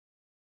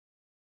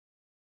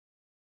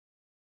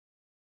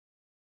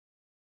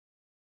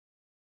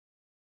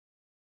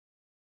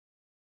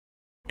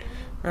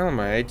Well,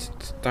 mates,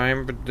 it's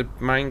time for the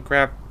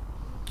Minecraft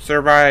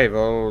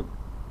survival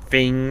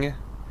thing.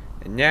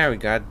 And now we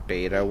got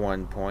beta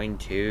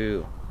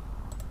 1.2.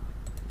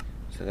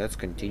 So let's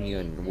continue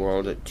in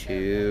World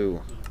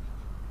 2.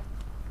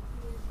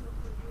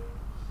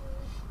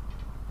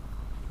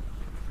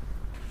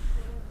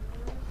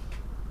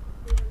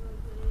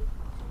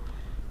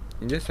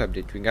 In this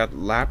update, we got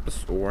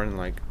lapis ore and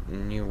like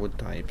new wood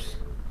types.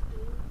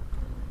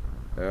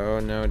 Oh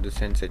no, the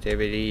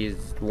sensitivity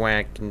is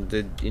whack and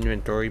the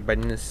inventory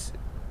button is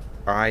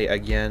I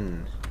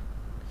again.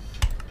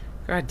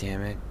 God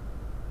damn it.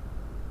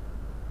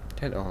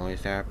 That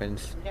always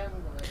happens.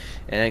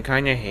 And I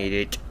kinda hate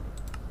it.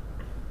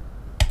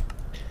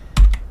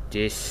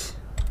 This.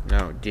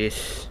 No,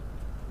 this.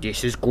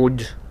 This is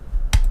good.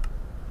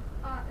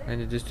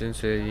 And the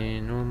distance,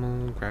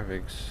 normal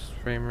graphics,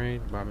 frame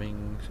rate,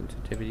 bombing,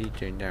 sensitivity,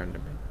 turn down a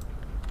bit.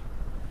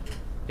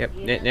 Yep,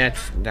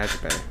 that's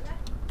better.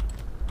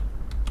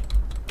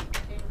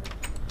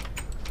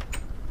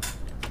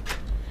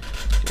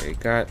 Okay, we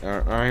got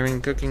our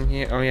iron cooking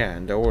here. Oh yeah,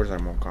 and the ores are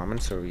more common,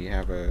 so we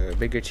have a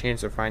bigger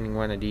chance of finding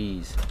one of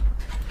these.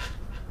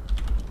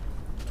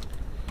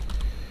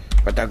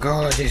 But the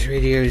goal of this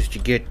video is to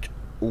get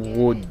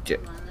wood,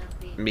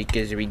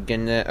 because we're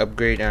gonna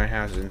upgrade our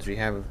house since we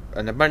have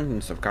an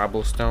abundance of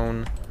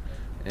cobblestone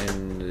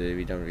and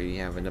we don't really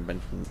have an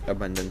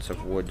abundance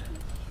of wood.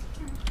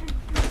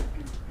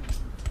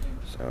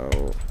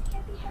 So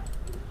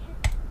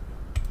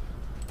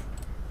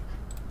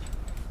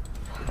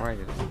why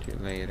didn't you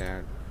lay it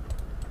out?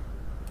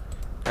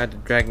 The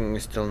dragon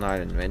is still not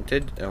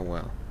invented. Oh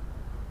well.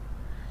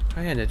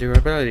 Oh yeah, the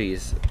durability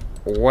is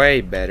way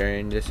better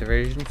in this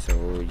version, so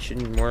we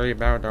shouldn't worry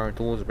about our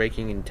tools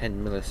breaking in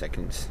 10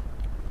 milliseconds.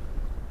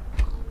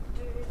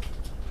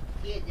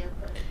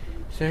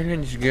 So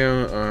let's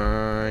go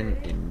on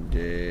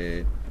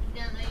and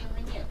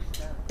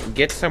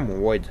get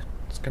some wood.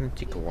 It's gonna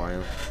take a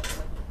while.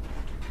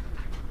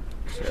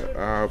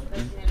 So,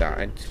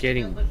 it's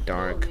getting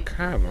dark.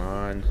 Come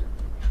on.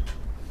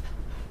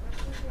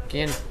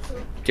 Can't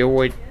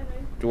do it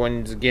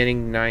when it's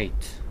getting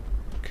night.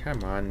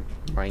 Come on,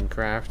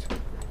 Minecraft.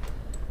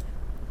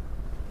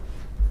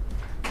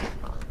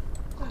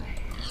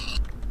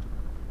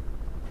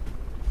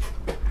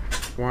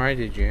 Why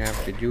did you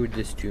have to do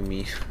this to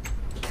me?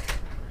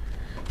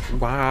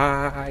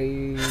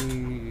 Why?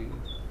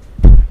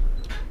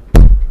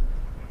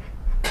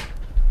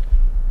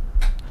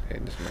 Okay,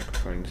 this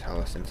microphone is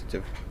hella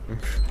sensitive.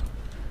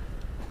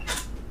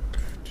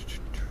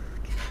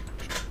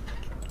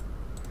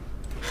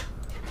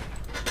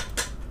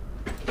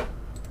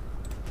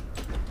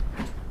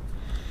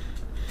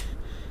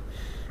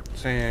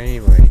 So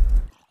anyway.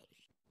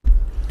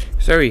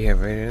 So we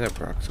have waited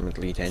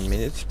approximately 10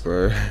 minutes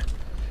for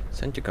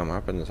sun to come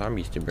up and the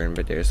zombies to burn,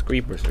 but there's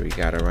creepers, so we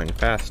gotta run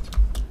fast.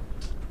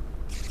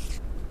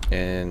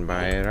 And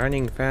by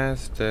running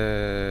fast,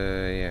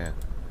 yeah.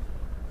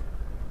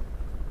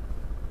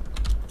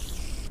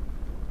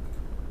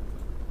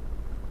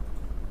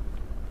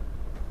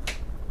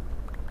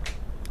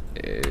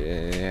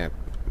 Yeah.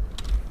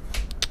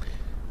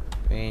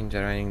 Ain't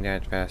running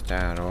that fast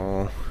at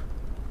all.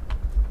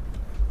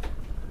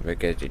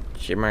 Because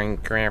it's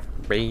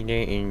Minecraft beta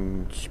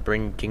and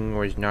sprinting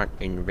was not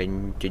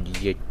invented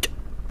yet.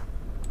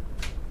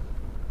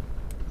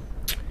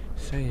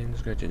 So yeah,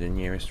 let's go to the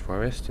nearest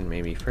forest and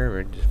maybe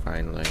further to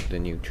find like the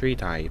new tree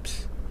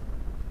types.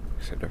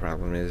 Except the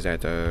problem is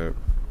that the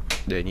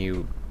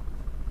new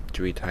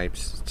tree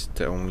types, it's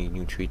the only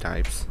new tree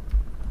types.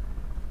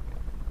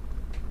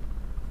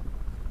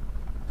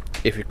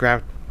 If you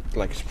craft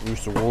like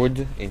spruce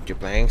wood into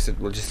planks, it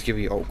will just give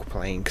you oak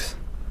planks.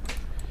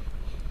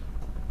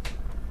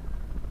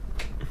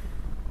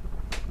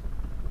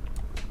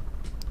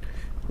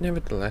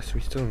 Nevertheless,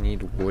 we still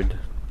need wood.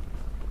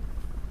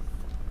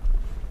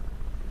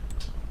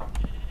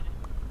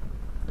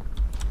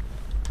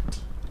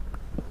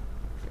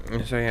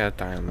 So yeah,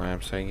 time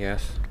lapse, I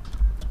guess.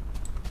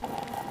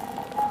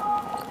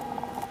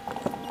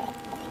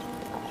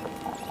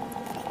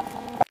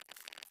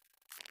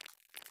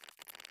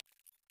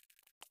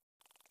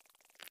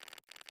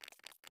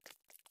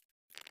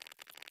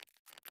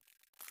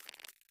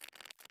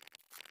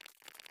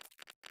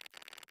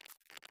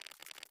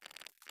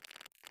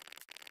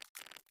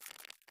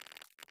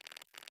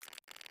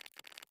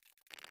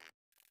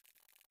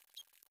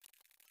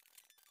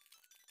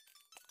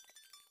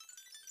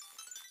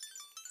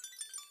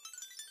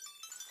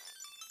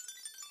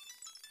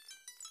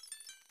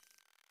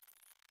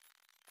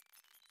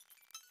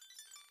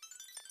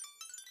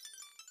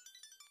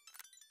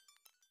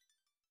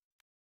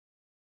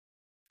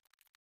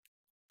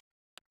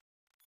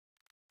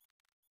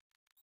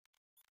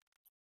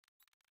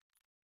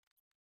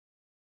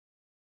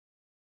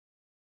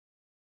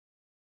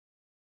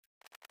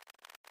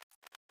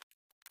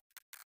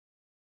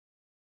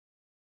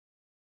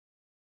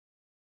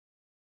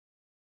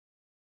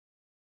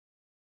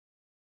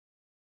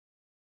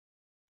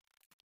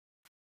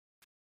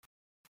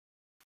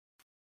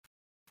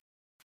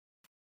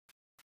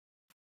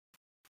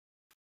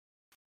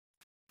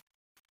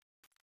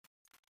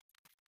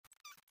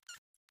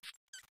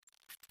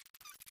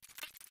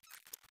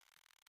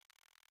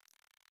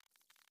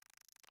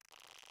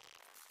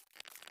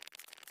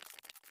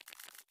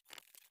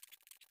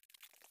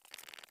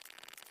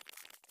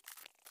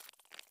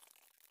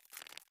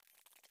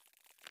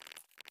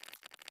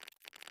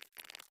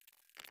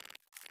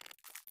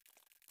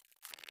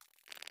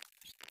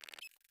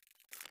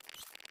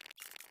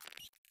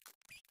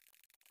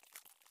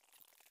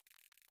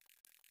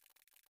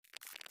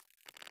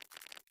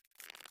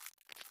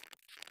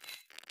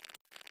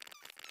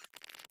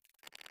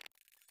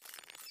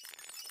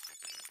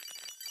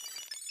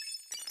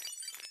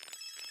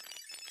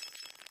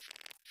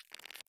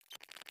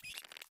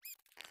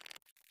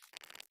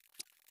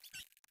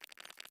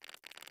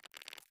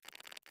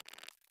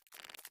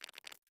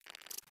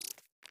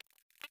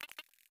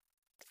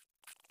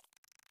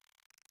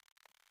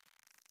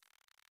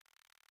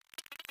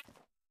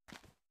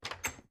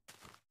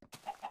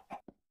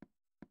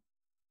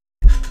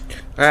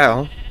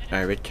 Well,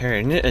 I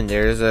return and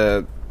there's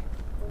a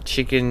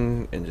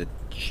chicken and a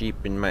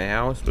sheep in my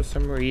house for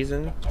some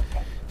reason.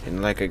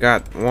 And like I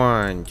got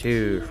 1,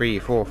 2, 3,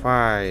 4,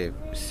 5,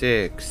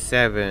 6,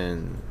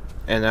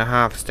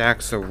 7.5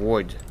 stacks of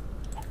wood.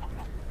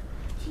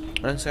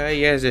 And so I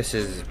guess this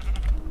is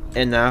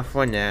enough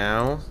for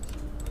now.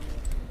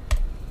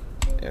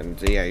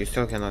 And yeah, you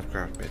still cannot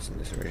craft beds in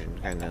this version.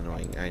 Kinda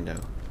annoying, I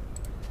know.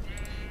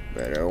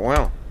 But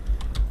well.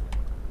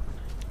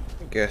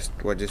 I guess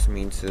what this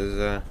means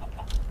is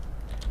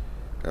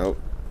oh.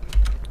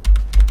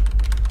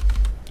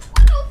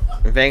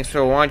 Thanks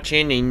for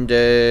watching and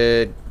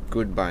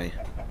goodbye.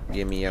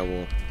 Give me a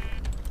wool.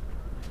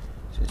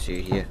 Since you're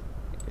here.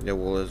 The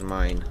wool is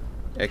mine.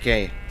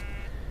 Okay.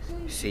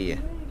 See ya.